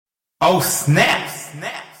Oh, snap!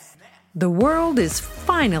 The world is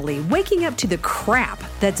finally waking up to the crap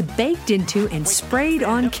that's baked into and sprayed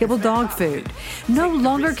on kibble dog food. No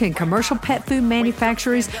longer can commercial pet food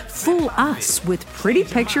manufacturers fool us with pretty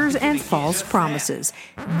pictures and false promises.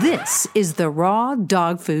 This is the raw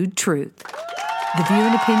dog food truth. The view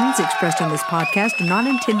and opinions expressed on this podcast are not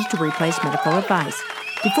intended to replace medical advice.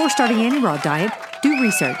 Before starting any raw diet, do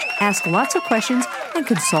research, ask lots of questions, and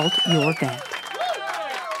consult your vet.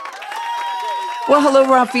 Well, hello,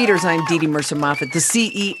 Raw Feeders. I'm Dee Dee Mercer-Moffat, the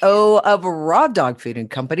CEO of Raw Dog Food and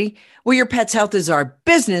Company, where your pet's health is our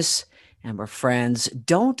business and we're friends.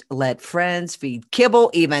 Don't let friends feed kibble,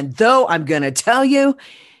 even though I'm going to tell you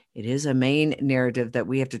it is a main narrative that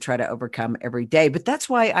we have to try to overcome every day. But that's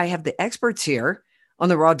why I have the experts here on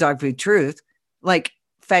the Raw Dog Food Truth, like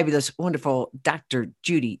fabulous, wonderful Dr.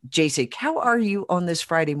 Judy Jasek. How are you on this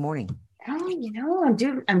Friday morning? Oh,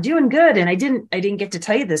 I'm doing good. And I didn't get to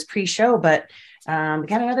tell you this pre-show, but we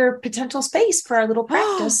got another potential space for our little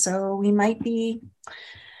practice. So we might be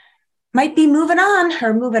moving on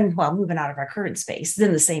or moving out of our current space. It's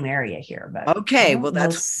in the same area here, but okay. Well,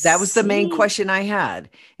 that was the main question I had.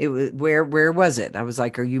 It was where was it? I was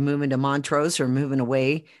like, are you moving to Montrose or moving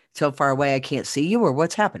away so far away I can't see you, or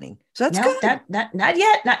what's happening? So that's good. Not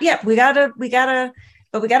yet. We got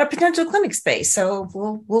a potential clinic space. So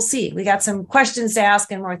we'll see. We got some questions to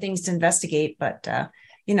ask and more things to investigate, but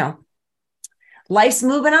life's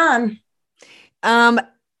moving on.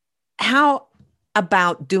 How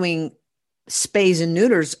about doing spays and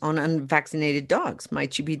neuters on unvaccinated dogs?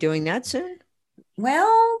 Might you be doing that soon?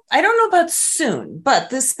 Well, I don't know about soon, but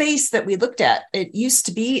the space that we looked at, it used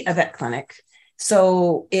to be a vet clinic.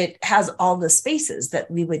 So it has all the spaces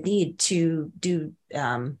that we would need to do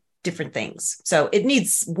different things. So it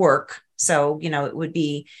needs work. So, it would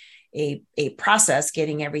be a process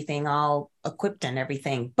getting everything all equipped and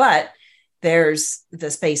everything, but there's the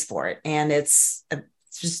space for it. And it's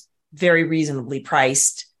just very reasonably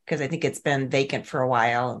priced because I think it's been vacant for a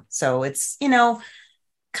while. So it's,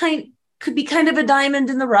 could be kind of a diamond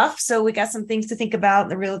in the rough. So we got some things to think about.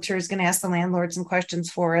 The realtor is going to ask the landlord some questions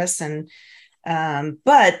for us. And,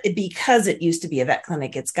 but because it used to be a vet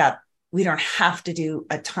clinic, we don't have to do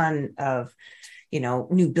a ton of,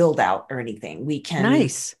 new build out or anything. We can,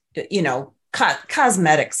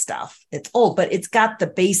 cosmetic stuff. It's old, but it's got the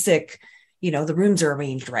basic, the rooms are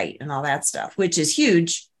arranged right and all that stuff, which is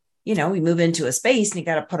huge. We move into a space and you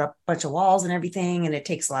got to put up a bunch of walls and everything. And it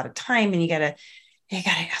takes a lot of time and you got to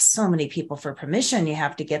ask so many people for permission. You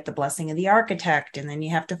have to get the blessing of the architect. And then you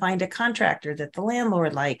have to find a contractor that the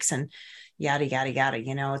landlord likes and yada, yada, yada.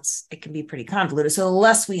 It can be pretty convoluted. So the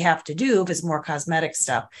less we have to do, if it's more cosmetic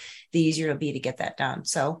stuff, the easier it'll be to get that done.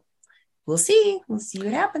 So we'll see what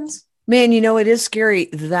happens. Man, it is scary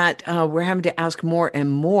that we're having to ask more and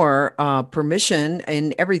more permission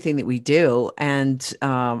in everything that we do. And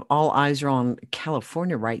all eyes are on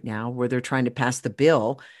California right now, where they're trying to pass the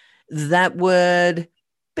bill that would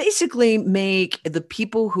basically make the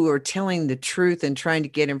people who are telling the truth and trying to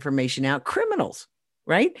get information out criminals,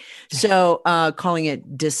 right? So calling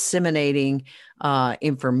it disseminating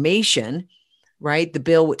information, right? The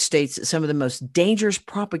bill, which states that some of the most dangerous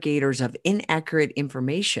propagators of inaccurate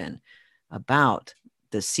information about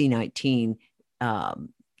the C19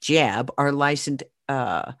 jab are licensed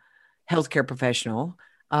healthcare professional.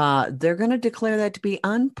 They're going to declare that to be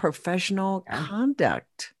unprofessional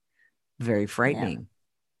conduct. Very frightening.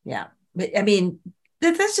 Yeah. But I mean,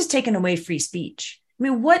 that's just taking away free speech. I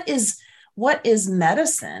mean, what is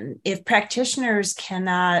medicine if practitioners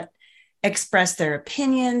cannot express their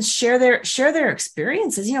opinions, share their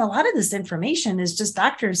experiences? A lot of this information is just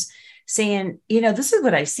doctors saying, this is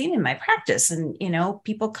what I've seen in my practice. And,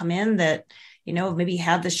 people come in that, maybe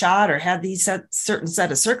had the shot or had these certain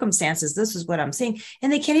set of circumstances. This is what I'm seeing.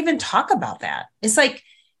 And they can't even talk about that. It's like,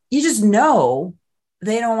 you just know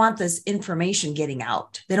they don't want this information getting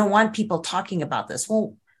out. They don't want people talking about this.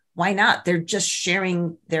 Well, why not? They're just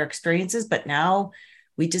sharing their experiences, but now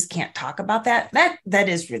we just can't talk about that. That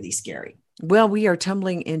is really scary. Well, we are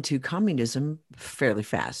tumbling into communism fairly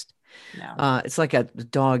fast. Yeah. It's like a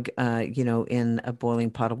dog, in a boiling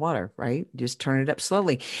pot of water, right? Just turn it up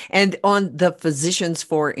slowly. And on the Physicians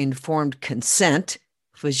for Informed Consent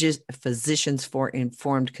on its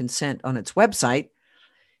website,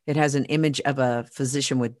 it has an image of a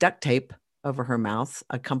physician with duct tape over her mouth,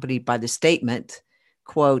 accompanied by the statement,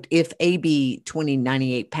 quote, "If AB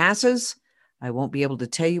 2098 passes, I won't be able to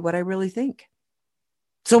tell you what I really think."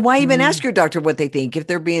 So why even ask your doctor what they think if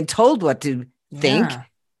they're being told what to think? Yeah.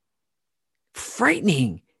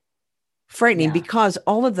 Frightening, because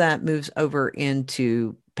all of that moves over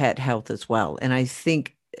into pet health as well. And I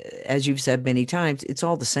think as you've said many times, it's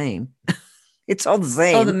all the same. It's all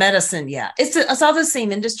the Oh, the same. medicine. Yeah. It's all the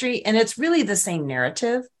same industry, and it's really the same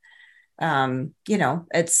narrative. It's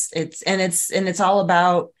all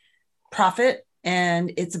about profit,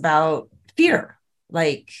 and it's about fear.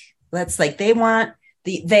 Like, let's like they want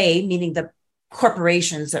they meaning the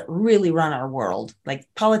corporations that really run our world. Like,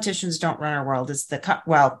 politicians don't run our world. It's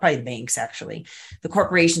probably the banks. Actually, the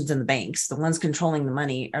corporations and the banks, the ones controlling the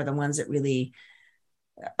money, are the ones that really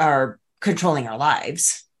are controlling our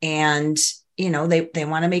lives. And they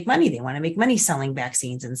want to make money. They want to make money selling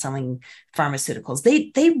vaccines and selling pharmaceuticals.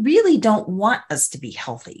 They really don't want us to be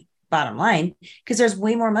healthy, bottom line, because there's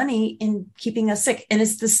way more money in keeping us sick. And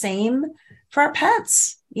it's the same for our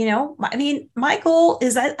pets. I mean, my goal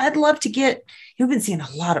is I'd love to get, you've been seeing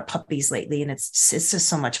a lot of puppies lately, and it's just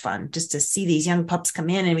so much fun just to see these young pups come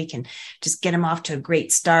in, and we can just get them off to a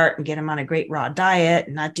great start and get them on a great raw diet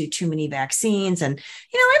and not do too many vaccines. And,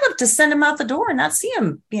 I love to send them out the door and not see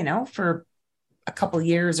them, for a couple of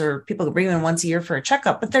years, or people bring them once a year for a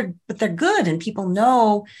checkup, but they're good. And people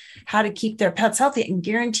know how to keep their pets healthy. I can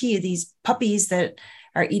guarantee you these puppies that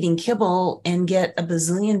are eating kibble and get a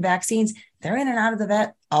bazillion vaccines, they're in and out of the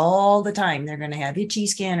vet all the time. They're going to have itchy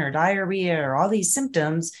skin or diarrhea or all these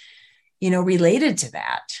symptoms, related to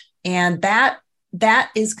that. And that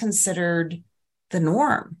is considered the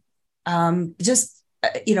norm.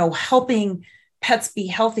 Helping pets be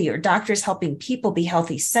healthy, or doctors helping people be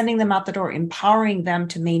healthy, sending them out the door, empowering them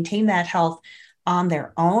to maintain that health on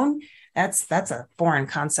their own. That's a foreign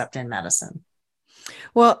concept in medicine.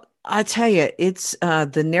 Well, I tell you, it's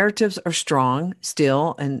the narratives are strong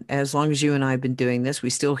still. And as long as you and I have been doing this, we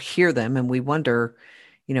still hear them, and we wonder,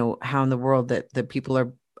 how in the world that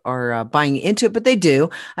people are buying into it, but they do.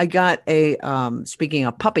 I got speaking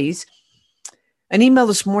of puppies, an email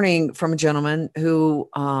this morning from a gentleman who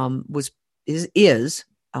is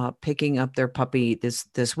picking up their puppy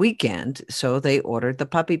this weekend. So they ordered the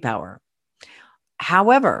puppy power.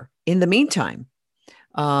 However, in the meantime,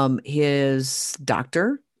 his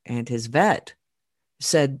doctor and his vet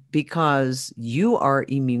said, because you are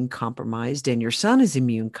immune compromised and your son is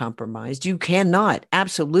immune compromised, you cannot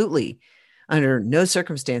absolutely, under no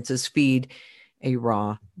circumstances, feed a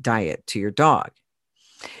raw diet to your dog.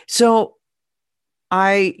 So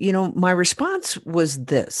my response was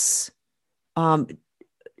this. Happened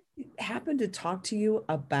to talk to you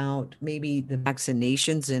about maybe the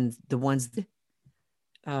vaccinations and the ones,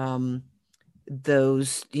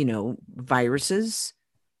 those, viruses.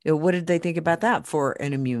 What did they think about that for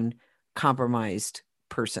an immune compromised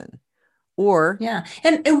person? Or yeah,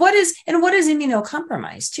 and what is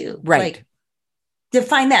immunocompromised too? Right. Like,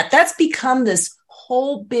 define that. That's become this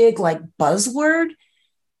whole big buzzword.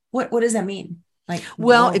 What does that mean?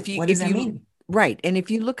 What does that mean? Right. And if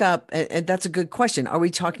you look up, and that's a good question. Are we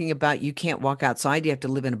talking about you can't walk outside? You have to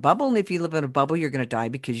live in a bubble. And if you live in a bubble, you're going to die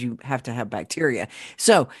because you have to have bacteria.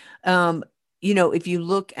 So, if you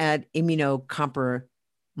look at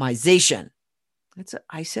immunocompromisation,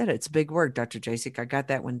 I said it's a big word, Dr. Jasek. I got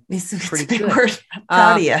that one. It's pretty a big good. word. I'm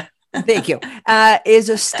proud of you. Thank you. Is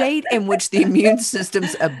a state in which the immune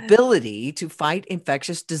system's ability to fight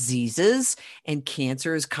infectious diseases and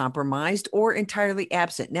cancer is compromised or entirely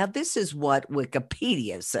absent. Now, this is what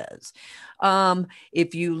Wikipedia says.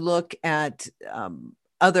 If you look at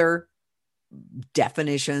other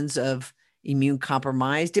definitions of immune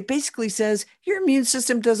compromised, it basically says your immune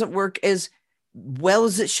system doesn't work as well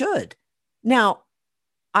as it should. Now,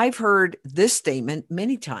 I've heard this statement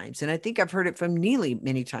many times, and I think I've heard it from Neely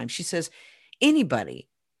many times. She says, anybody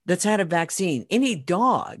that's had a vaccine, any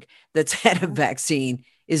dog that's had a vaccine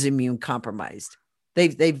is immune compromised.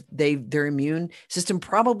 Their immune system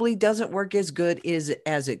probably doesn't work as good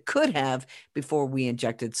as it could have before we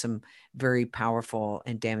injected some very powerful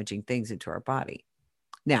and damaging things into our body.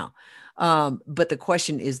 Now, but the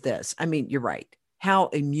question is this. I mean, you're right. How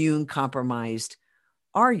immune compromised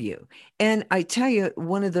are you? And I tell you,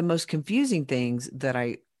 one of the most confusing things that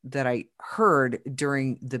I heard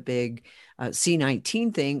during the big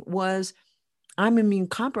C-19 thing was, I'm immune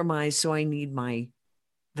compromised, so I need my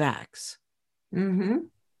vax. Mm-hmm.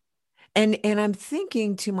 And I'm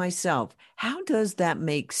thinking to myself, how does that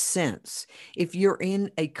make sense? If you're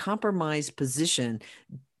in a compromised position,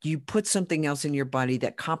 you put something else in your body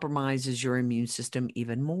that compromises your immune system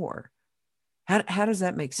even more. How does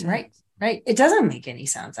that make sense? Right. It doesn't make any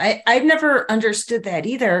sense. I've never understood that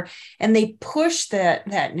either. And they push that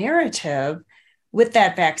narrative with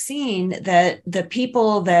that vaccine, that the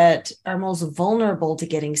people that are most vulnerable to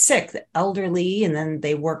getting sick, the elderly, and then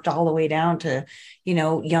they worked all the way down to,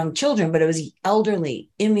 young children, but it was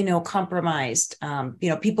elderly,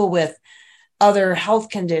 immunocompromised, people with other health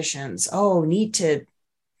conditions. Oh, need to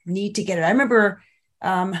get it. I remember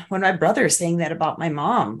when my brother saying that about my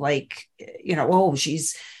mom, like, oh,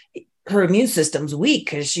 her immune system's weak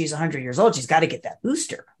because she's 100 years old. She's got to get that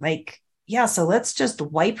booster. Like, yeah, so let's just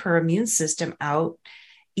wipe her immune system out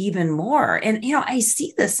even more. And, I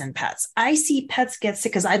see this in pets. I see pets get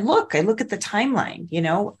sick because I look at the timeline,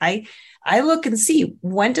 I look and see,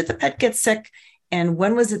 when did the pet get sick and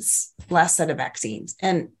when was its last set of vaccines?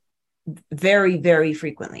 And very, very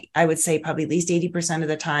frequently, I would say probably at least 80% of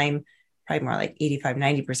the time, probably more like 85,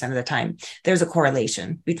 90% of the time, there's a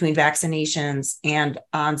correlation between vaccinations and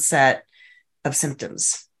onset of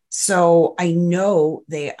symptoms. So I know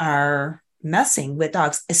they are messing with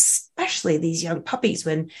dogs, especially these young puppies.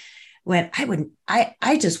 When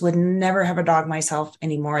I just would never have a dog myself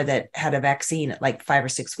anymore that had a vaccine at like 5 or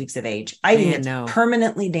 6 weeks of age. I think it's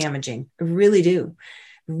permanently damaging. I really do.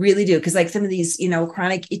 Because like some of these,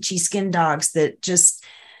 chronic itchy skin dogs that just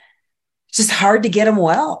hard to get them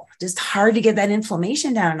well, just hard to get that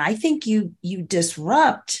inflammation down. And I think you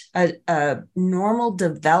disrupt a normal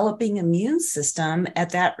developing immune system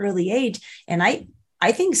at that early age. And I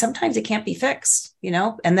think sometimes it can't be fixed,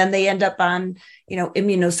 and then they end up on,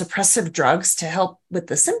 immunosuppressive drugs to help with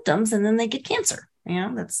the symptoms, and then they get cancer.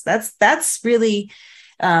 That's really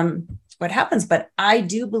what happens. But I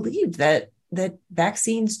do believe that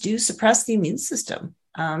vaccines do suppress the immune system.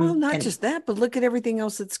 Well, not just that, but look at everything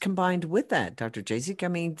else that's combined with that, Dr. Jasek. I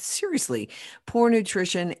mean, seriously, poor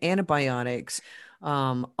nutrition, antibiotics,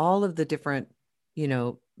 all of the different,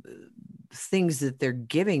 things that they're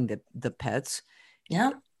giving the pets.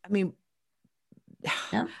 Yeah. I mean,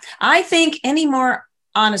 yeah. I think anymore,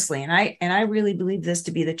 honestly, and I really believe this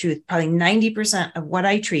to be the truth, probably 90% of what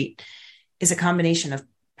I treat is a combination of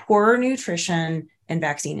poor nutrition and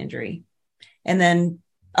vaccine injury. And then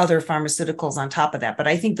other pharmaceuticals on top of that. But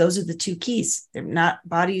I think those are the two keys. They're not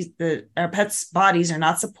our pets' bodies are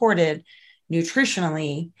not supported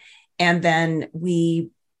nutritionally. And then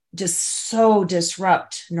we just so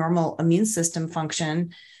disrupt normal immune system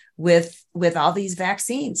function with all these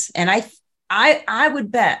vaccines. And I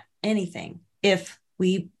would bet anything if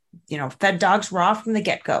we, fed dogs raw from the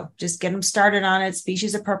get-go, just get them started on it,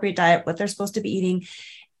 species appropriate diet, what they're supposed to be eating.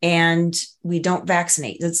 And we don't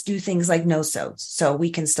vaccinate. Let's do things like no-sows. So we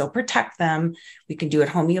can still protect them. We can do it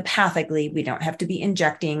homeopathically. We don't have to be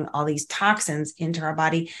injecting all these toxins into our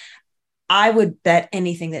body. I would bet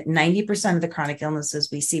anything that 90% of the chronic illnesses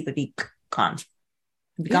we see would be gone.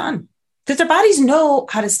 Gone. Because their bodies know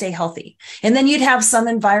how to stay healthy. And then you'd have some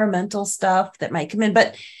environmental stuff that might come in,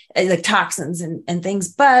 but like toxins and things,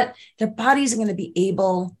 but their bodies are going to be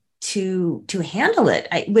able to handle it.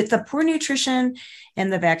 With the poor nutrition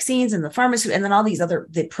and the vaccines and the pharmacy, and then all these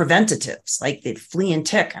the preventatives, like the flea and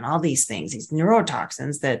tick and all these things, these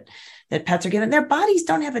neurotoxins that pets are given, their bodies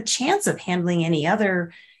don't have a chance of handling any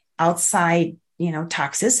other outside,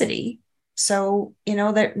 toxicity. So,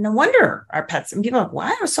 that no wonder our pets, and people are like,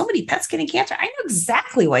 why are so many pets getting cancer? I know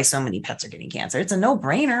exactly why so many pets are getting cancer. It's a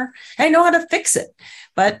no-brainer. I know how to fix it,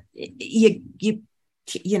 but you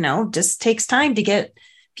just takes time to get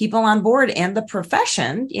people on board. And the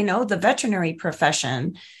profession, the veterinary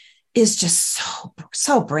profession is just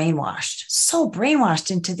so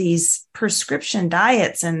brainwashed into these prescription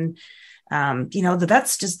diets. And, the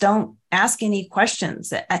vets just don't ask any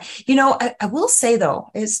questions. I will say though,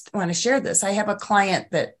 I want to share this. I have a client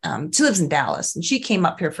that, she lives in Dallas, and she came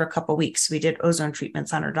up here for a couple of weeks. We did ozone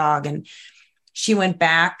treatments on her dog, and she went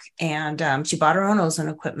back and, she bought her own ozone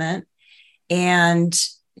equipment, and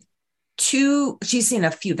she's seen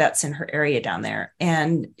a few vets in her area down there,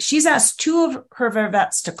 and she's asked 2 of her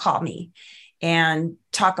vets to call me and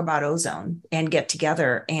talk about ozone and get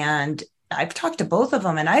together. And I've talked to both of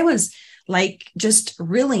them, and I was like, just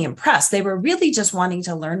really impressed. They were really just wanting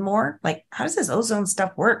to learn more. Like, how does this ozone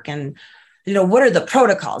stuff work? And, what are the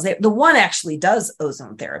protocols? The one actually does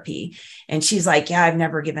ozone therapy. And she's like, yeah, I've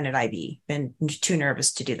never given it IV, been too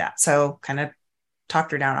nervous to do that. So kind of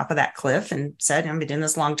talked her down off of that cliff and said, I've been doing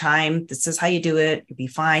this a long time. This is how you do it. You'll be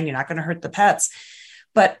fine. You're not going to hurt the pets.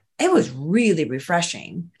 But it was really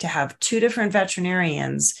refreshing to have 2 different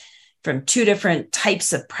veterinarians from 2 different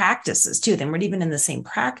types of practices too. They weren't even in the same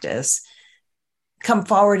practice, come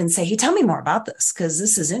forward and say, hey, tell me more about this, because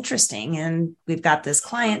this is interesting. And we've got this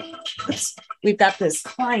client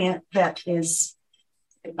that is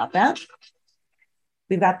about that.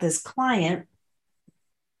 We've got this client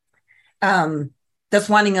that's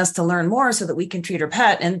wanting us to learn more so that we can treat her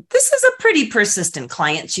pet. And this is a pretty persistent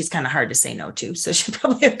client. She's kind of hard to say no to. So she's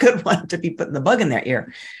probably a good one to be putting the bug in their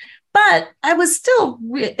ear. But it was still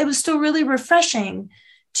really refreshing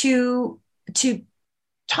to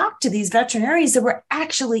talked to these veterinarians that were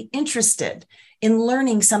actually interested in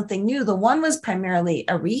learning something new. The one was primarily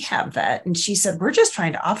a rehab vet, and she said, we're just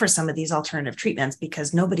trying to offer some of these alternative treatments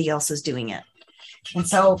because nobody else is doing it. And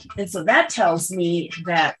so that tells me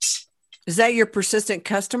that. Is that your persistent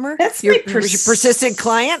customer? That's your my persistent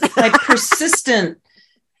client? My persistent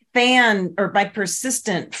fan, or my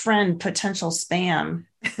persistent friend, potential spam.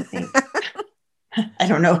 I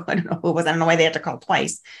don't know who it was. I don't know why they had to call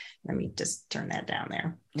twice. Let me just turn that down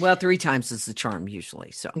there. Well, 3 times is the charm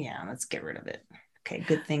usually. So yeah, let's get rid of it. Okay,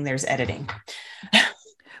 good thing there's editing.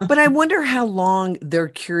 But I wonder how long their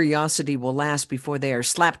curiosity will last before they are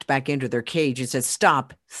slapped back into their cage and said,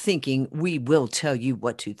 stop thinking, we will tell you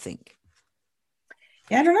what to think.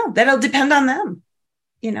 Yeah, I don't know. That'll depend on them.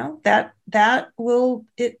 You know, that will,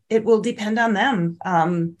 it will depend on them.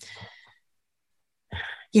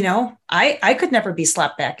 You know, I could never be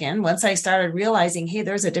slapped back in once I started realizing, hey,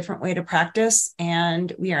 there's a different way to practice,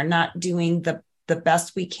 and we are not doing the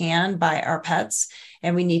best we can by our pets,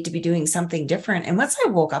 and we need to be doing something different. And once I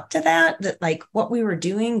woke up to that like what we were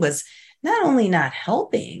doing was not only not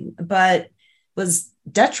helping, but was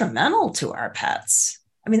detrimental to our pets.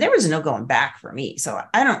 I mean, there was no going back for me. So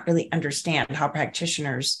I don't really understand how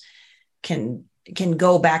practitioners can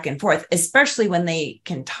go back and forth, especially when they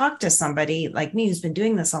can talk to somebody like me who's been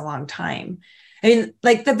doing this a long time. I mean,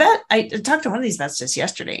 like the vet, I talked to one of these vets just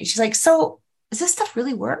yesterday. She's like, so does this stuff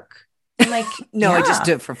really work? I'm like, no, yeah. I just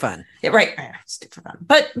do it for fun. Yeah, right. I just do it for fun.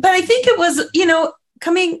 But I think it was, you know,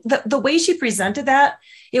 coming the way she presented that,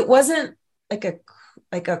 it wasn't like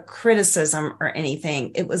a criticism or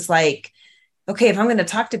anything. It was like, okay, if I'm going to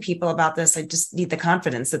talk to people about this, I just need the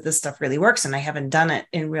confidence that this stuff really works. And I haven't done it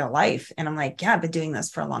in real life. And I'm like, yeah, I've been doing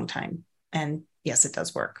this for a long time. And yes, it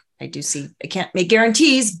does work. I can't make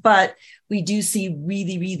guarantees, but we do see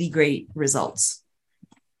really, really great results.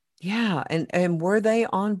 Yeah. And were they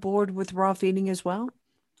on board with raw feeding as well?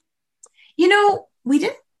 You know, we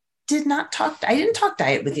did not talk. I didn't talk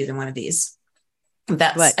diet with either one of these.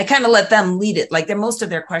 I kind of let them lead it. Like most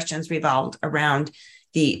of their questions revolved around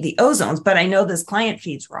the ozones, but I know this client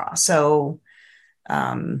feeds raw. So,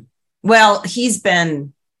 he's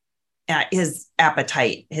been, his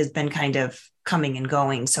appetite has been kind of coming and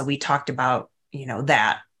going. So we talked about, you know,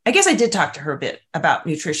 that. I guess I did talk to her a bit about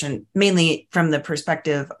nutrition, mainly from the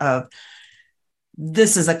perspective of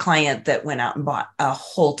this is a client that went out and bought a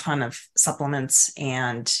whole ton of supplements,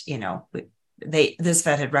 and, you know, this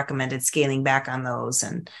vet had recommended scaling back on those.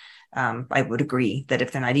 And I would agree that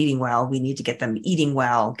if they're not eating well, we need to get them eating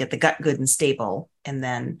well, get the gut good and stable. And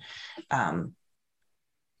then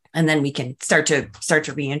we can start to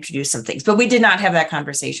reintroduce some things, but we did not have that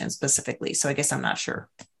conversation specifically. So I guess I'm not sure.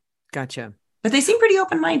 Gotcha. But they seem pretty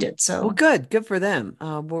open-minded. So well, good for them.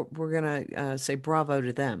 We're going to say bravo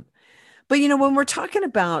to them. But, you know, when we're talking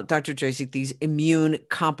about, Dr. Jasek, these immune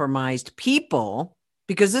compromised people,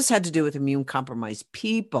 because this had to do with immune compromised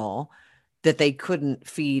people, that they couldn't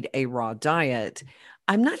feed a raw diet,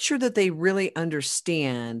 I'm not sure that they really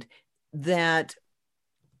understand that.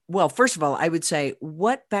 Well, first of all, I would say,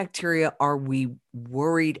 what bacteria are we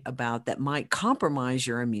worried about that might compromise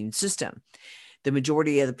your immune system? The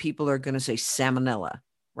majority of the people are going to say salmonella,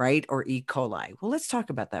 right? Or E. coli. Well, let's talk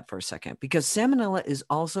about that for a second, because salmonella is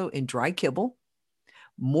also in dry kibble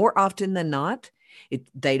more often than not.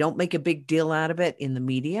 They don't make a big deal out of it in the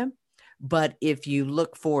media. But if you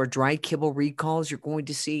look for dry kibble recalls, you're going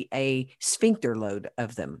to see a sphincter load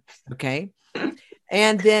of them. Okay.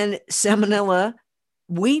 And then salmonella,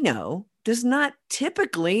 we know, does not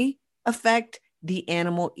typically affect the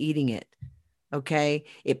animal eating it. Okay.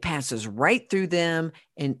 It passes right through them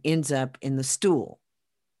and ends up in the stool.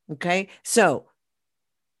 Okay. So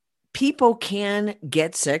people can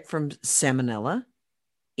get sick from salmonella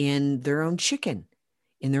in their own chicken,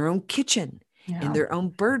 in their own kitchen, in their own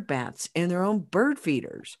bird baths, in their own bird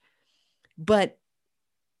feeders. But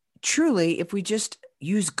truly, if we just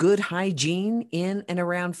use good hygiene in and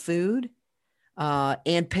around food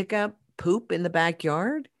and pick up poop in the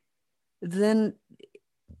backyard, then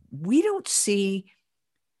we don't see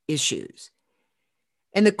issues.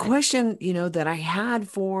 And the question, you know, that I had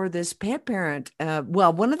for this pet parent,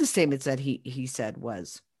 one of the statements that he said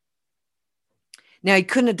was, now he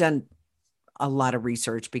couldn't have done a lot of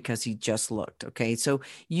research because he just looked. Okay. So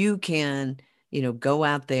you can, you know, go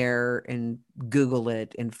out there and Google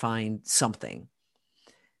it and find something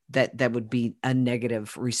that would be a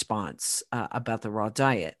negative response about the raw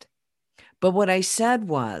diet. But what I said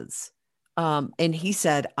was, and he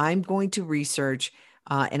said, I'm going to research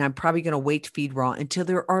and I'm probably going to wait to feed raw until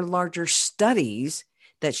there are larger studies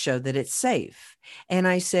that show that it's safe. And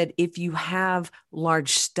I said, if you have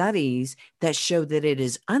large studies that show that it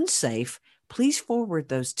is unsafe, please forward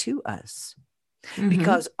those to us,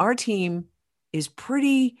 because our team is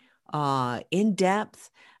pretty in depth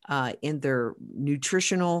in their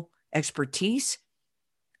nutritional expertise,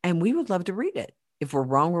 and we would love to read it. If we're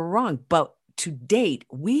wrong, we're wrong. But to date,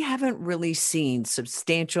 we haven't really seen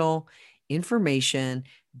substantial information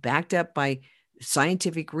backed up by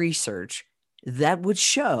scientific research that would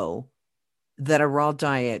show that a raw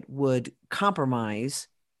diet would compromise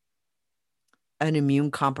an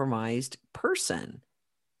immune compromised person.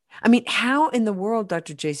 I mean, how in the world,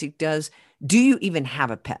 Dr. Jasek, do you even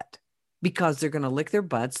have a pet? Because they're going to lick their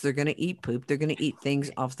butts, they're going to eat poop, they're going to eat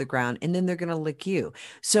things off the ground, and then they're going to lick you.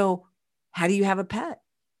 So how do you have a pet?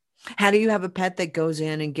 How do you have a pet that goes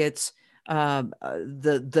in and gets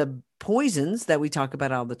the poisons that we talk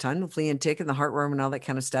about all the time, the flea and tick and the heartworm and all that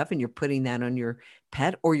kind of stuff, and you're putting that on your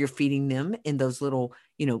pet, or you're feeding them in those little,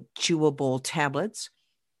 chewable tablets?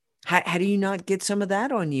 How do you not get some of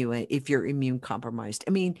that on you if you're immune compromised?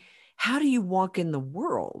 I mean, how do you walk in the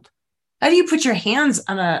world? How do you put your hands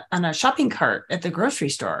on a shopping cart at the grocery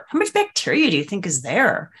store? How much bacteria do you think is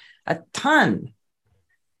there? A ton.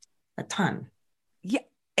 Yeah,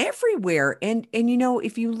 everywhere. And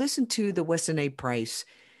if you listen to the Weston A. Price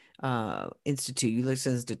Institute, you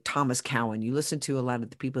listen to Thomas Cowan, you listen to a lot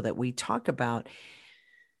of the people that we talk about,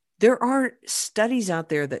 there are studies out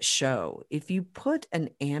there that show if you put an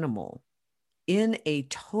animal in a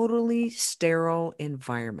totally sterile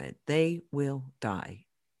environment, they will die.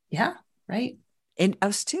 Yeah, right. And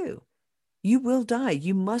us too. You will die.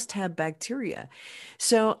 You must have bacteria.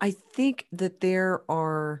 So I think that there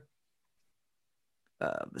are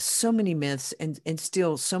so many myths and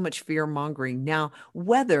still so much fear mongering. Now,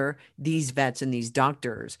 whether these vets and these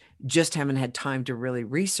doctors just haven't had time to really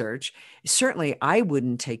research, certainly I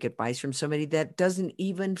wouldn't take advice from somebody that doesn't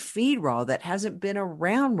even feed raw, that hasn't been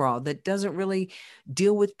around raw, that doesn't really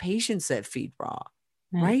deal with patients that feed raw,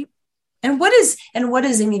 right? And what is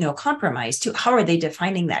immunocompromised too? How are they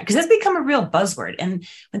defining that? Because that's become a real buzzword. And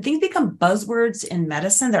when things become buzzwords in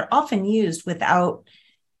medicine, they're often used without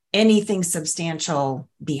anything substantial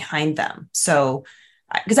behind them. So,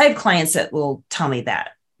 because I have clients that will tell me that,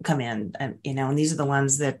 come in, and these are the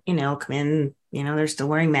ones that, come in, they're still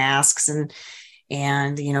wearing masks and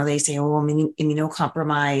they say, oh, I'm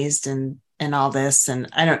immunocompromised and all this. And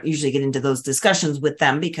I don't usually get into those discussions with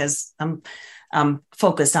them because I'm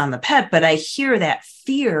focused on the pet, but I hear that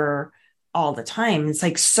fear all the time. It's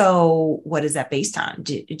like, so what is that based on?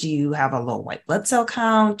 Do you have a low white blood cell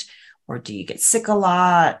count? Or do you get sick a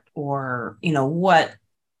lot? Or,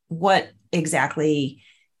 what exactly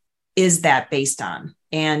is that based on?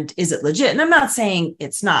 And is it legit? And I'm not saying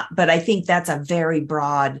it's not, but I think that's a very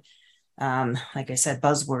broad, like I said,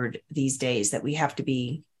 buzzword these days that we have to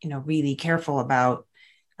be, really careful about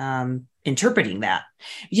interpreting that.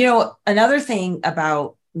 Another thing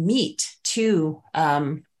about meat too,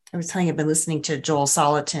 I was telling you, I've been listening to Joel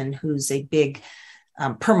Salatin, who's a big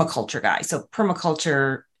permaculture guy. So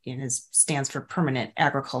permaculture stands for permanent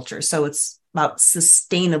agriculture. So it's about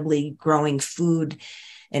sustainably growing food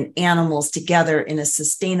and animals together in a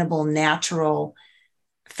sustainable, natural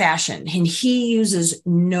fashion. And he uses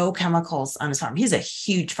no chemicals on his farm. He has a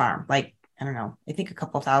huge farm, like, I don't know, I think a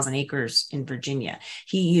couple thousand acres in Virginia.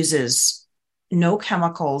 He uses no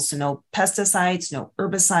chemicals, no pesticides, no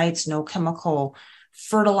herbicides, no chemical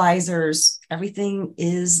fertilizers. Everything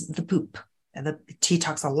is the poop. He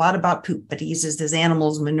talks a lot about poop, but he uses his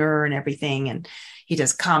animals' manure and everything. And he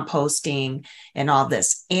does composting and all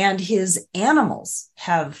this. And his animals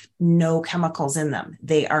have no chemicals in them.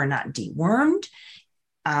 They are not dewormed.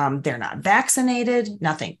 They're not vaccinated,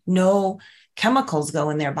 nothing. No chemicals go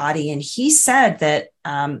in their body. And he said that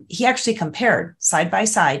he actually compared side by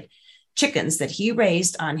side chickens that he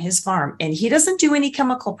raised on his farm. And he doesn't do any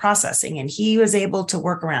chemical processing. And he was able to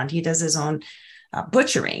work around. He does his own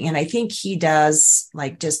butchering. And I think he does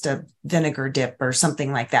like just a vinegar dip or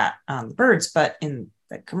something like that on the birds. But in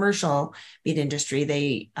the commercial meat industry,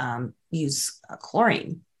 they use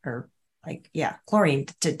chlorine chlorine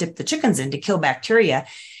to dip the chickens in to kill bacteria.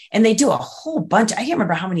 And they do a whole bunch. I can't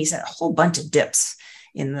remember how many, he said a whole bunch of dips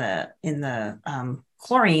in the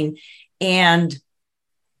chlorine. And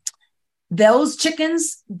those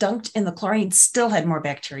chickens dunked in the chlorine still had more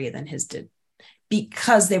bacteria than his did,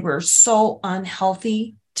 because they were so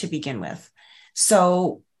unhealthy to begin with.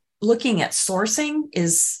 So looking at sourcing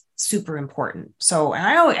is super important. So, and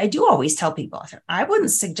I do always tell people, I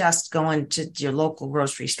wouldn't suggest going to your local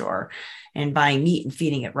grocery store and buying meat and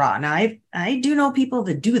feeding it raw. Now, I do know people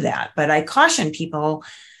that do that, but I caution people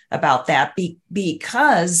about that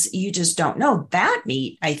because you just don't know. That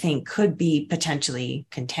meat, I think, could be potentially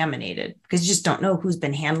contaminated because you just don't know who's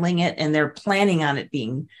been handling it, and they're planning on it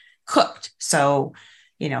being cooked. So,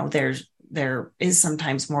 there is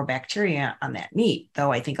sometimes more bacteria on that meat,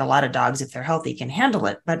 though I think a lot of dogs, if they're healthy, can handle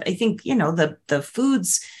it. But I think, the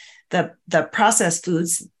foods, the processed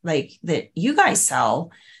foods like that you guys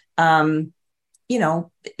sell,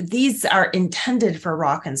 these are intended for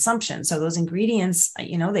raw consumption. So those ingredients,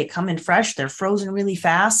 they come in fresh, they're frozen really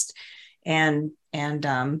fast and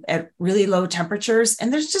at really low temperatures.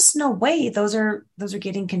 And there's just no way those are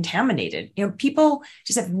getting contaminated. People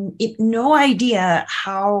just have no idea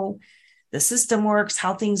how the system works,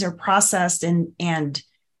 how things are processed and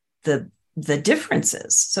the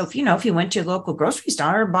differences. So if you went to a local grocery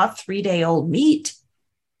store and bought 3-day-old meat,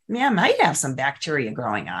 man, might have some bacteria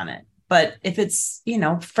growing on it. But if it's,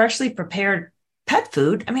 freshly prepared pet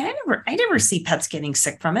food, I mean, I never see pets getting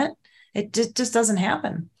sick from it. It just doesn't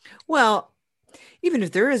happen. Well, even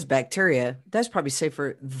if there is bacteria, that's probably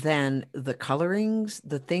safer than the colorings,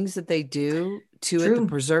 the things that they do to it, the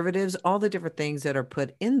preservatives, all the different things that are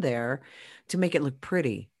put in there to make it look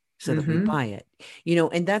pretty so that we buy it.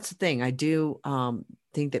 And that's the thing. I do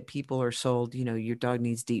think that people are sold, your dog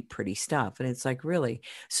needs to eat pretty stuff. And it's like, really?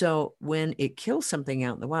 So when it kills something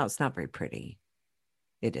out in the wild, it's not very pretty.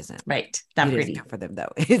 It isn't. Right. Not it pretty. Is for them,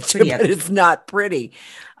 though. It's not pretty.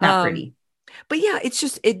 Not pretty. But yeah, it's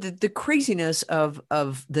just the craziness of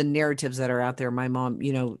the narratives that are out there. My mom,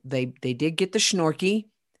 they did get the Schnorky,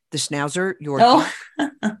 the Schnauzer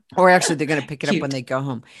Yorkie, or actually they're going to pick it up when they go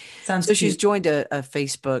home. Sounds so cute. She's joined a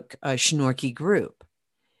Facebook Schnorky group,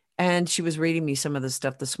 and she was reading me some of the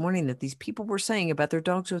stuff this morning that these people were saying about their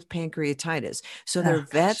dogs with pancreatitis. So their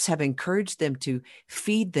vets have encouraged them to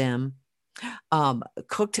feed them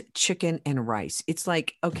cooked chicken and rice. It's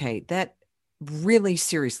like, okay, that really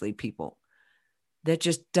seriously, people. That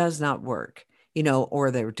just does not work,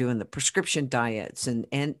 or they were doing the prescription diets. And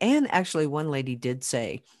actually one lady did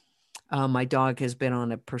say, my dog has been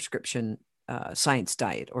on a prescription science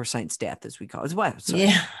diet, or science death, as we call it. Well, sorry.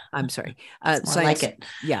 Yeah. I'm sorry. Science, like it.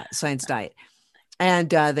 Yeah. Science diet.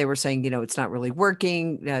 And they were saying, it's not really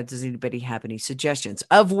working. Does anybody have any suggestions?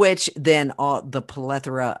 Of which then all the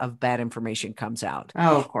plethora of bad information comes out.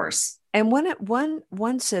 Oh, of course. And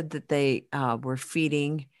one said that they were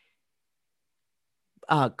feeding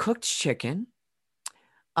cooked chicken,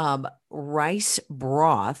 rice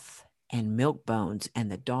broth, and milk bones,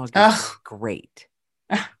 and the dog is great.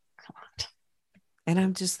 Oh, come on. And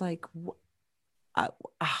I'm just like,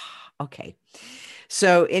 okay.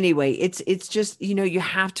 So anyway, it's just, you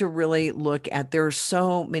have to really look at, there are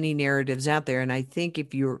so many narratives out there. And I think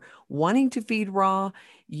if you're wanting to feed raw,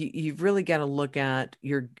 you've really got to look at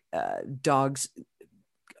your dog's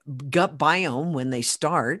gut biome when they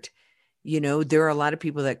start. There are a lot of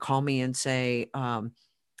people that call me and say, I've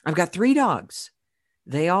got 3 dogs.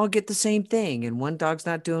 They all get the same thing. And one dog's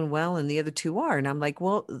not doing well and the other 2 are. And I'm like,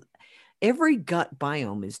 well, every gut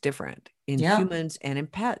biome is different in humans and in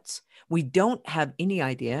pets. We don't have any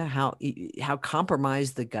idea how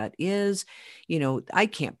compromised the gut is. I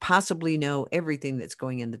can't possibly know everything that's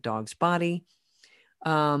going in the dog's body.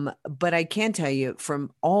 But I can tell you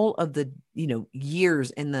from all of the,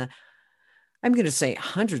 years and I'm going to say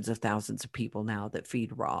hundreds of thousands of people now that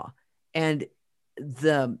feed raw, and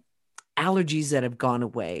the allergies that have gone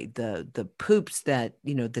away, the poops that,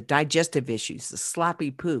 the digestive issues, the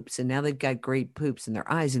sloppy poops, and now they've got great poops in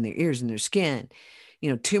their eyes and their ears and their skin,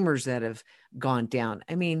 tumors that have gone down.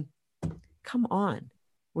 I mean, come on.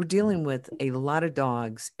 We're dealing with a lot of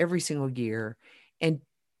dogs every single year. And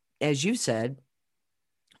as you said,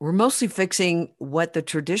 we're mostly fixing what the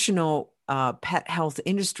traditional pet health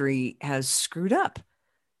industry has screwed up.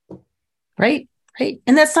 Right.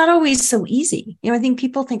 And that's not always so easy. I think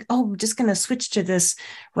people think, I'm just going to switch to this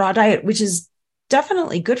raw diet, which is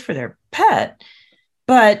definitely good for their pet,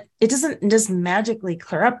 but it doesn't just magically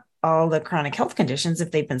clear up all the chronic health conditions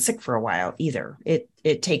if they've been sick for a while either.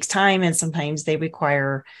 It takes time, and sometimes they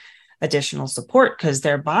require additional support because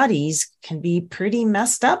their bodies can be pretty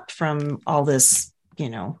messed up from all this,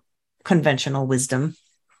 conventional wisdom.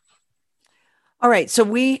 All right. So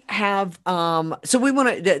we have, so we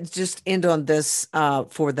want to just end on this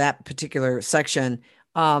for that particular section.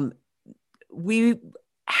 We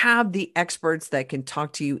have the experts that can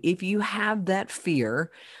talk to you. If you have that fear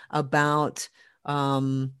about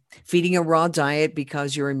feeding a raw diet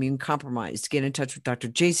because you're immune compromised, get in touch with Dr.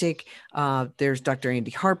 Jasek. There's Dr. Andy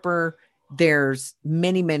Harper. There's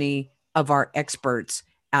many, many of our experts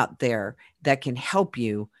out there that can help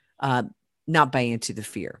you not buy into the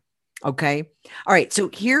fear. Okay. All right. So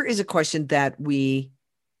here is a question that we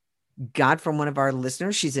got from one of our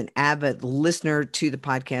listeners. She's an avid listener to the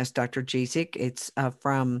podcast, Dr. Jasek. It's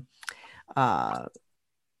from Aysa.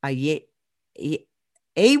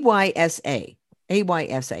 AYSA.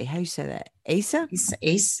 How do you say that? Asa?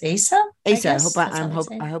 Asa?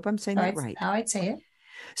 Asa. I hope I'm saying that right. How I'd say it.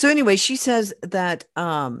 So anyway, she says that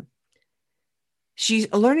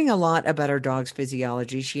she's learning a lot about her dog's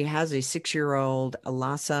physiology. She has a 6-year-old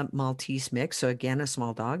Lhasa Maltese mix. So again, a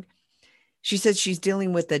small dog. She says she's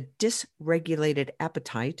dealing with a dysregulated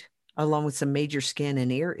appetite along with some major skin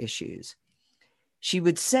and ear issues. She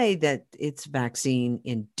would say that it's vaccine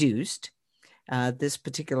induced. This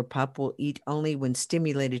particular pup will eat only when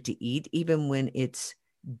stimulated to eat, even when it's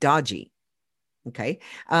dodgy. Okay.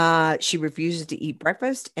 She refuses to eat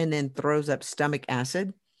breakfast and then throws up stomach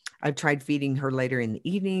acid. I've tried feeding her later in the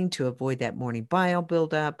evening to avoid that morning bile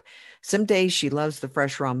buildup. Some days she loves the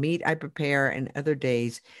fresh raw meat I prepare, and other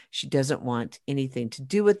days she doesn't want anything to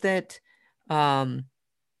do with it. I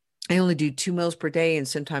only do 2 meals per day and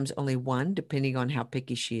sometimes only 1, depending on how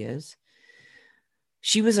picky she is.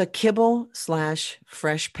 She was a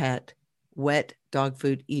kibble/fresh pet, wet dog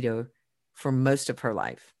food eater for most of her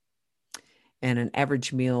life. And an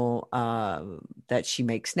average meal that she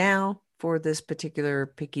makes now for this particular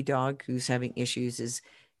picky dog who's having issues is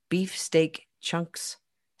beef steak chunks,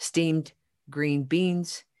 steamed green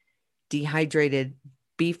beans, dehydrated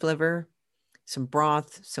beef liver, some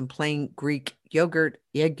broth, some plain Greek yogurt,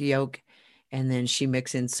 egg yolk, and then she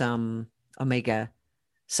mixes in some omega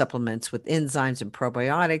supplements with enzymes and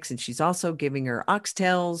probiotics. And she's also giving her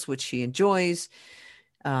oxtails, which she enjoys.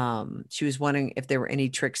 She was wondering if there were any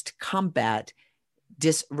tricks to combat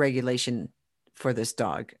dysregulation for this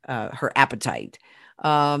dog, her appetite.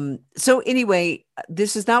 So anyway,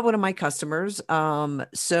 this is not one of my customers.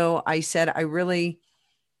 So I said, I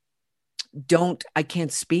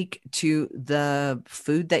can't speak to the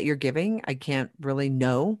food that you're giving. I can't really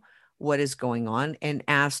know what is going on, and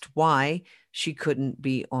asked why she couldn't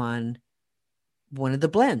be on one of the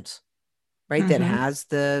blends, right? That has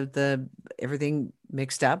the everything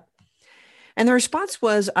mixed up. And the response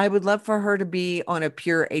was, I would love for her to be on a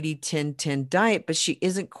pure 80-10-10 diet, but she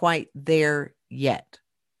isn't quite there yet.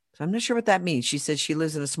 So I'm not sure what that means. She said she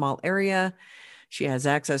lives in a small area. She has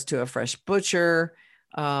access to a fresh butcher.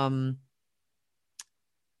 But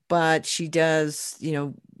she does,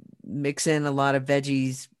 mix in a lot of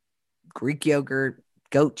veggies, Greek yogurt,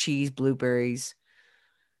 goat cheese, blueberries.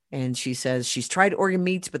 And she says she's tried organ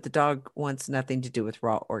meats, but the dog wants nothing to do with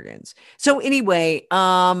raw organs. So anyway,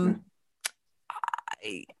 I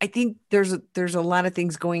think there's a lot of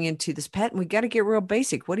things going into this pet, and we got to get real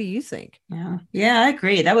basic. What do you think? Yeah, I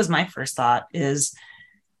agree. That was my first thought is,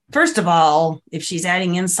 first of all, if she's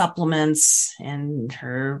adding in supplements and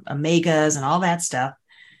her omegas and all that stuff,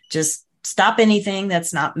 just stop anything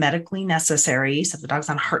that's not medically necessary. So if the dog's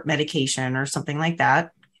on heart medication or something like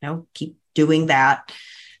that, keep doing that.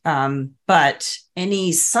 But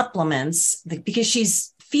any supplements, because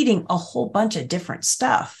she's feeding a whole bunch of different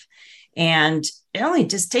stuff, and it only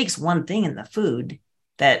just takes one thing in the food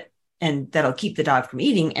that'll keep the dog from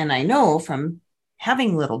eating. And I know from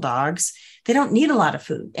having little dogs, they don't need a lot of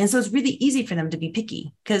food. And so it's really easy for them to be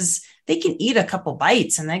picky because they can eat a couple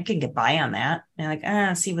bites and they can get by on that. And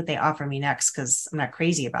like, see what they offer me next, because I'm not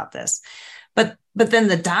crazy about this. But then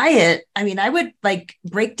the diet, I would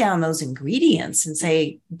break down those ingredients and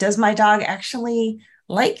say, does my dog actually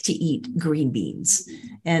like to eat green beans?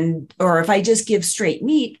 Or if I just give straight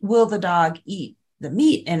meat, will the dog eat the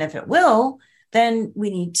meat? And if it will, then we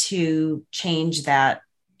need to change that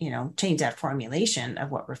formulation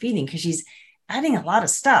of what we're feeding, because she's adding a lot of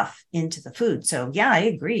stuff into the food. So yeah, I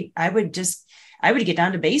agree. I would get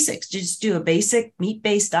down to basics, just do a basic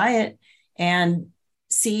meat-based diet and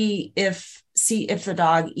see if the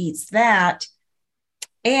dog eats that.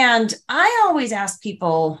 And I always ask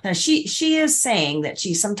people, now she is saying that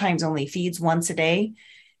she sometimes only feeds once a day,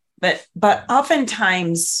 but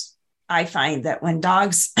oftentimes I find that when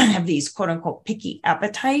dogs have these quote unquote picky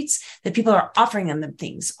appetites, that people are offering them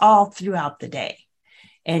things all throughout the day.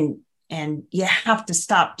 And you have to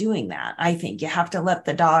stop doing that. I think you have to let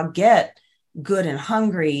the dog get good and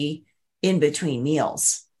hungry in between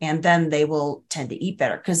meals. And then they will tend to eat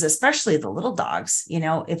better, because especially the little dogs,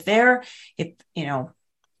 because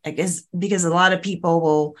a lot of people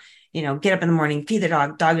will, get up in the morning, feed the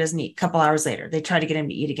dog doesn't eat. A couple hours later, they try to get him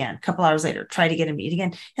to eat again. A couple hours later, try to get him to eat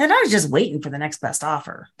again. And the dog's just waiting for the next best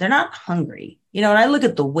offer. They're not hungry. And I look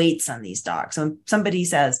at the weights on these dogs. So when somebody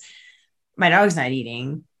says, my dog's not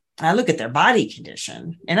eating, I look at their body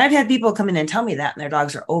condition. And I've had people come in and tell me that, and their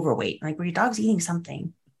dogs are overweight. Like, well, your dog's eating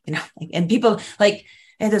something, and people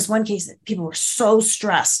And this one case that people were so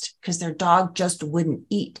stressed because their dog just wouldn't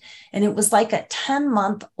eat. And it was like a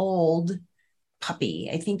 10-month-old puppy.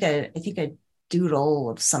 I think a doodle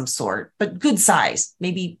of some sort, but good size,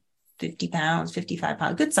 maybe 50 pounds, 55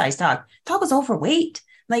 pounds, good size dog. Dog was overweight.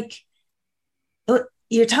 Like,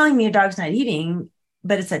 you're telling me your dog's not eating,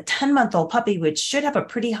 but it's a 10-month-old puppy, which should have a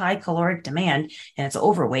pretty high caloric demand, and it's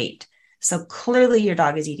overweight. So clearly your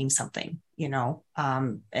dog is eating something, but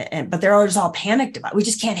they're just all panicked about it. We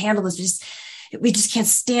just can't handle this. We just can't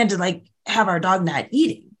stand to like have our dog not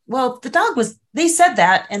eating. Well, if they said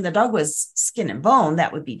that and the dog was skin and bone,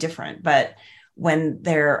 that would be different. But when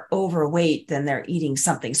they're overweight, then they're eating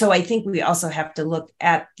something. So I think we also have to look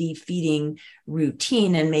at the feeding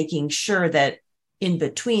routine and making sure that in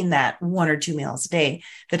between that 1 or 2 meals a day,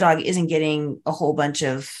 the dog isn't getting a whole bunch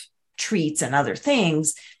of treats and other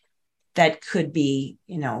things that could be,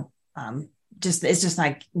 it's just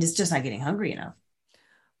not getting hungry enough.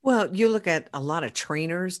 Well, you look at a lot of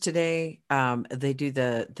trainers today. They do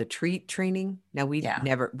the treat training. Now we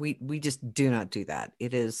just do not do that.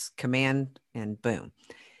 It is command and boom.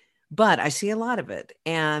 But I see a lot of it,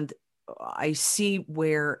 and I see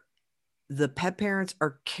where the pet parents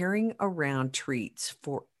are carrying around treats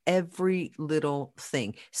for every little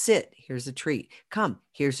thing. Sit, here's a treat. Come,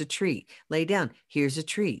 here's a treat. Lay down, here's a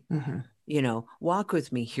treat. Walk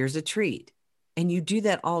with me, here's a treat. And you do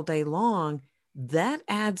that all day long. That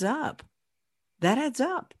adds up.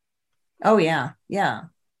 Oh yeah. It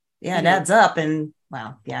adds up. And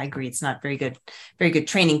wow, yeah, I agree. It's not very good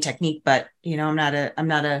training technique, but I'm not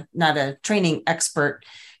a training expert,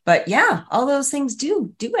 but yeah, all those things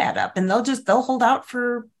do add up, and they'll hold out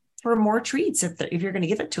for more treats if you're going to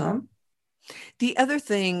give it to them. The other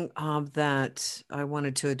thing that I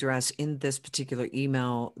wanted to address in this particular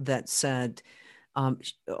email that said on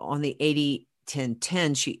the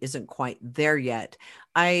 80-10-10, she isn't quite there yet.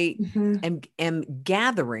 I am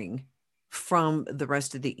gathering from the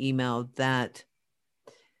rest of the email that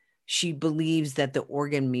she believes that the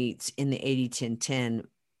organ meats in the 80-10-10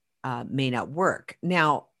 may not work.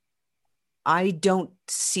 Now, I don't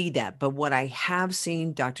see that, but what I have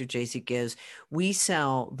seen, Dr. Jasek, is we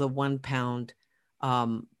sell the 1 pound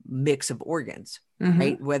mix of organs,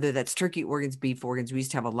 right? Whether that's turkey organs, beef organs. We used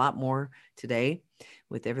to have a lot more. Today,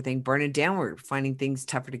 with everything burning down, we're finding things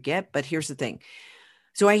tougher to get. But here's the thing.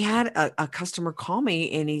 So I had a customer call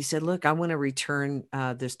me and he said, look, I want to return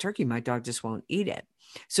this turkey. My dog just won't eat it.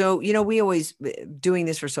 So, we always, doing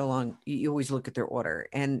this for so long, you always look at their order.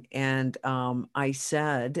 And I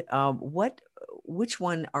said, which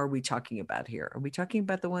one are we talking about here? Are we talking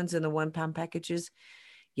about the ones in the 1 pound packages?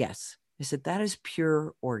 Yes. I said, that is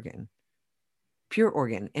pure organ.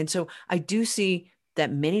 And so I do see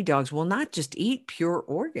that many dogs will not just eat pure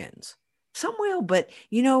organs. Some will, but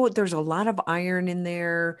there's a lot of iron in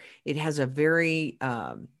there. It has a very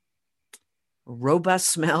robust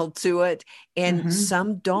smell to it. And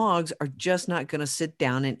some dogs are just not going to sit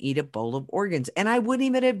down and eat a bowl of organs. And I wouldn't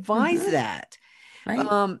even advise that.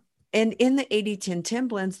 Right. And in the 80-10-10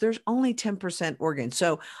 blends, there's only 10% organ.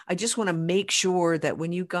 So I just want to make sure that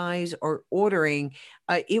when you guys are ordering,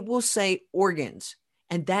 it will say organs,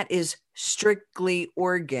 and that is strictly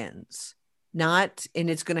organs, and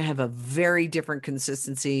it's going to have a very different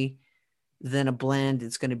consistency than a blend.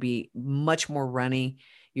 It's going to be much more runny.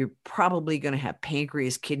 You're probably going to have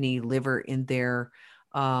pancreas, kidney, liver in there.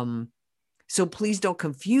 So please don't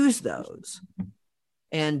confuse those.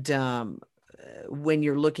 And when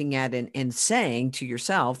you're looking at and saying to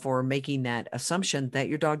yourself or making that assumption that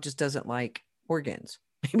your dog just doesn't like organs.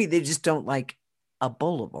 Maybe they just don't like a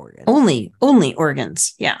bowl of organs. Only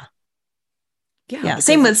organs. Yeah. Yeah.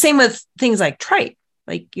 Same with things like tripe.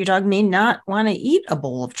 Like your dog may not want to eat a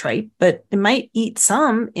bowl of tripe, but it might eat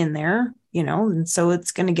some in there, and so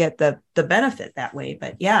it's going to get the benefit that way.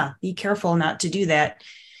 But yeah, be careful not to do that.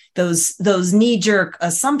 Those knee-jerk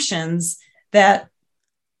assumptions that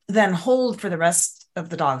then hold for the rest of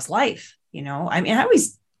the dog's life. I mean, I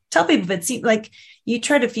always tell people, if it seems like you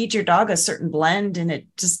try to feed your dog a certain blend and it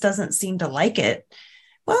just doesn't seem to like it,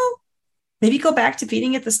 well, maybe go back to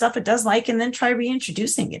feeding it the stuff it does like, and then try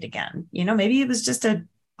reintroducing it again. Maybe it was just an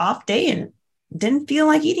off day and didn't feel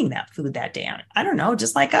like eating that food that day. I don't know,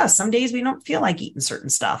 just like us. Some days we don't feel like eating certain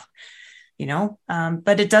stuff,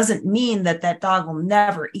 but it doesn't mean that dog will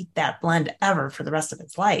never eat that blend ever for the rest of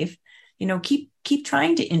its life. Keep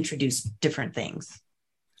trying to introduce different things.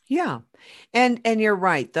 Yeah. And you're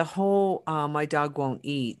right. The whole, my dog won't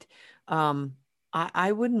eat.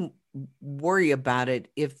 I wouldn't worry about it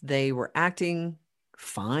if they were acting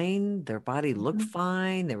fine. Their body looked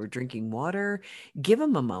fine. They were drinking water. Give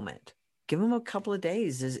them a moment. give them a couple of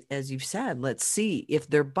days, as you've said. Let's see if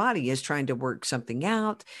their body is trying to work something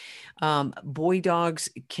out. Boy dogs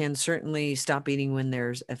can certainly stop eating when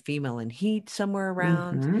there's a female in heat somewhere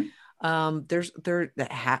around.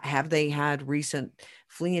 Have they had recent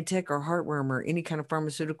flea and tick or heartworm or any kind of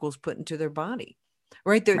pharmaceuticals put into their body?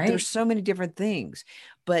 Right. There's so many different things,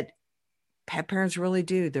 but pet parents really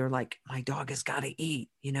do. They're like, my dog has got to eat,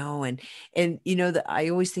 and that I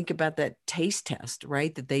always think about that taste test,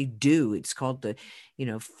 right? That they do. It's called the,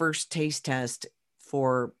 first taste test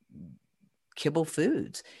for kibble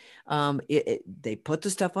foods. They put the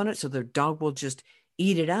stuff on it so their dog will just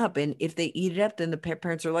eat it up. And if they eat it up, then the pet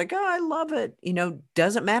parents are like, oh, I love it.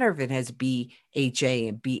 Doesn't matter if it has BHA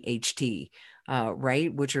and BHT,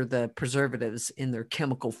 right? Which are the preservatives in their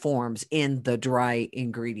chemical forms in the dry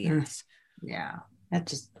ingredients. Yeah.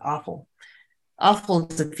 That's just awful. Awful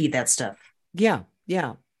to feed that stuff. Yeah.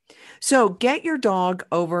 Yeah. So get your dog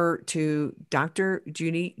over to Dr.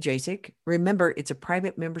 Judy Jasek. Remember, it's a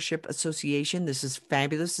private membership association. This is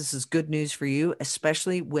fabulous. This is good news for you,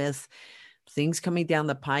 especially with things coming down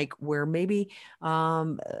the pike where maybe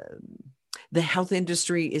the health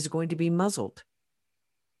industry is going to be muzzled.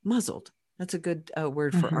 That's a good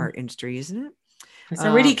word for our industry, isn't it? It's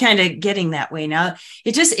already kind of getting that way now.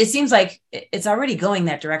 It seems like it's already going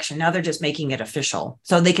that direction. Now they're just making it official.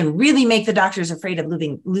 So they can really make the doctors afraid of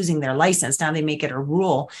losing their license. Now they make it a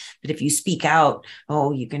rule that if you speak out,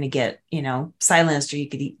 you're going to get, silenced or you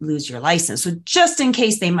could lose your license. So just in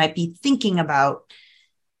case they might be thinking about,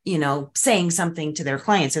 saying something to their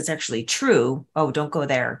clients that's actually true. Oh, don't go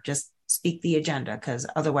there. Just speak the agenda because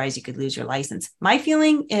otherwise you could lose your license. My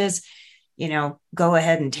feeling is, go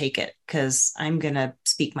ahead and take it because I'm going to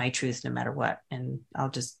speak my truth no matter what. And I'll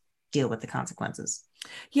just deal with the consequences.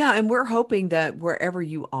 Yeah. And we're hoping that wherever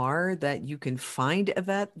you are, that you can find a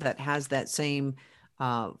vet that has that same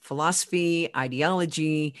philosophy,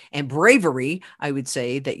 ideology, and bravery, I would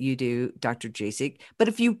say, that you do, Dr. Jasek. But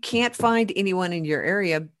if you can't find anyone in your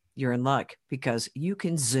area, you're in luck because you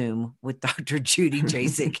can Zoom with Dr. Judy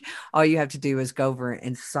Jasek. All you have to do is go over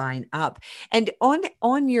and sign up. And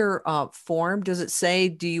on your form, does it say,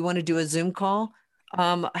 do you want to do a Zoom call?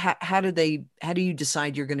 How do you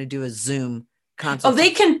decide you're going to do a Zoom consultation?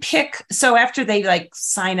 They can pick. So after they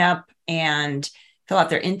sign up and fill out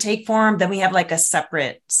their intake form, then we have a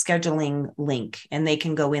separate scheduling link and they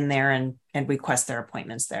can go in there and request their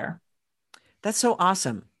appointments there. That's so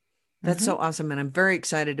awesome. That's so awesome. And I'm very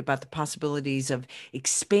excited about the possibilities of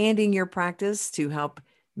expanding your practice to help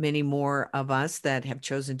many more of us that have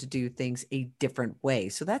chosen to do things a different way.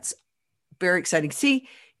 So that's very exciting. See,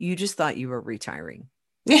 you just thought you were retiring.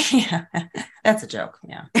 Yeah, that's a joke.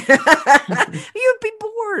 Yeah. You'd be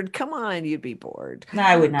bored. Come on, you'd be bored. No,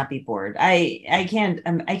 I would not be bored. I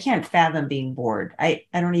can't fathom being bored. I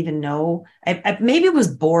don't even know. I maybe was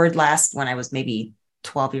bored last when I was maybe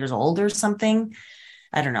 12 years old or something.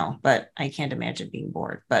 I don't know, but I can't imagine being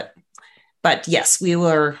bored. But yes, we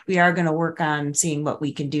are going to work on seeing what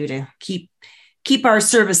we can do to keep our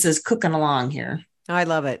services cooking along here. I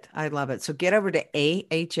love it. I love it. So get over to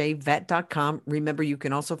ahavet.com. Remember, you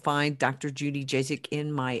can also find Dr. Judy Jasek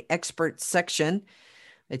in my expert section.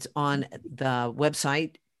 It's on the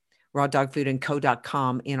website,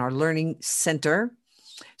 rawdogfoodandco.com, in our learning center.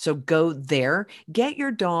 So go there, get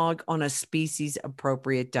your dog on a species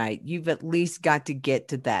appropriate diet. You've at least got to get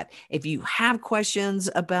to that. If you have questions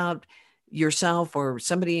about yourself or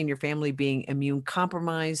somebody in your family being immune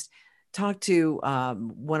compromised, talk to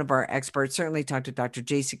one of our experts. Certainly talk to Dr.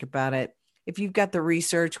 Jasek about it. If you've got the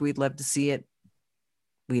research, we'd love to see it.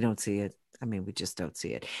 We don't see it. I mean, we just don't see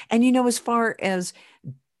it. And, as far as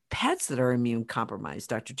pets that are immune compromised,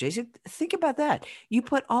 Dr. Jasek, think about that. You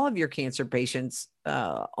put all of your cancer patients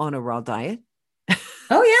on a raw diet.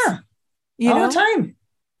 Oh, yeah. All the time.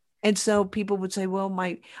 And so people would say, well,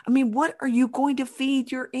 what are you going to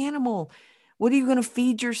feed your animal? What are you going to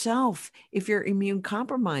feed yourself if you're immune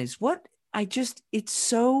compromised? I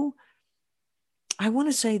want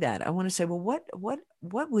to say that. I want to say, well,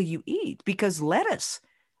 what will you eat? Because lettuce,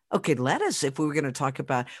 if we were going to talk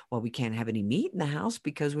about, well, we can't have any meat in the house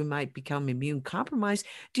because we might become immune compromised.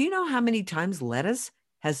 Do you know how many times lettuce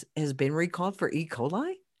has been recalled for E.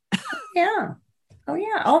 coli? Yeah. Oh,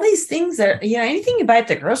 yeah. All these things that, anything you buy at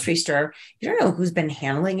the grocery store, you don't know who's been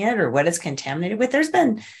handling it or what it's contaminated with. There's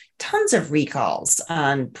been tons of recalls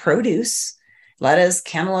on produce, lettuce,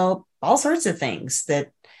 cantaloupe, all sorts of things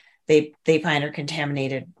that they find are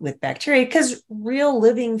contaminated with bacteria because real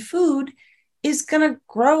living food is going to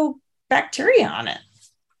grow bacteria on it.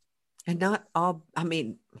 And not all,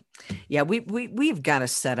 we've got to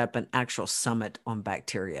set up an actual summit on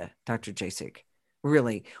bacteria, Dr. Jasek.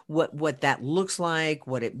 really, what that looks like,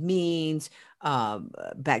 what it means,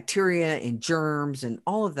 bacteria and germs and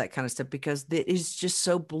all of that kind of stuff, because it is just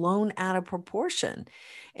so blown out of proportion.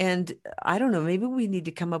 And I don't know, maybe we need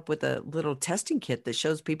to come up with a little testing kit that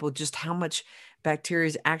shows people just how much bacteria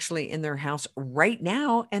is actually in their house right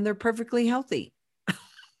now, and they're perfectly healthy.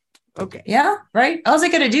 Okay. Yeah, right. All they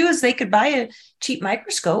got to do is they could buy a cheap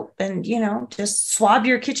microscope and, just swab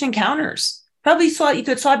your kitchen counters. Probably you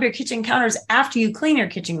could swab your kitchen counters after you clean your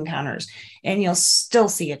kitchen counters, and you'll still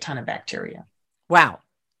see a ton of bacteria. Wow.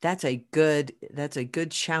 That's a good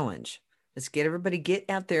challenge. Let's get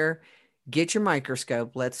out there, get your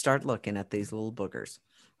microscope. Let's start looking at these little boogers.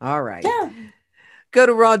 All right. Yeah. Go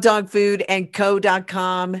to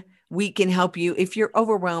rawdogfoodandco.com. We can help you. If you're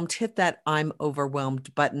overwhelmed, hit that I'm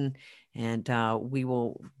overwhelmed button, and we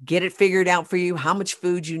will get it figured out for you, how much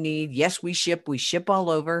food you need. Yes, we ship all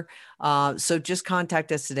over. So just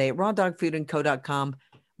contact us today at rawdogfoodandco.com,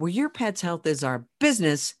 where your pet's health is our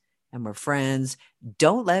business, and we're friends.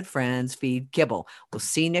 Don't let friends feed kibble. We'll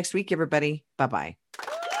see you next week, everybody. Bye-bye.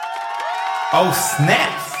 Oh,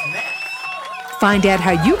 snap. Find out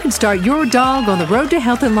how you can start your dog on the road to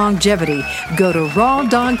health and longevity. Go to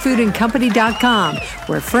rawdogfoodandcompany.com,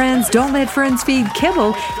 where friends don't let friends feed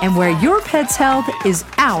kibble, and where your pet's health is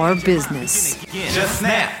our business. Just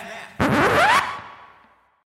snap.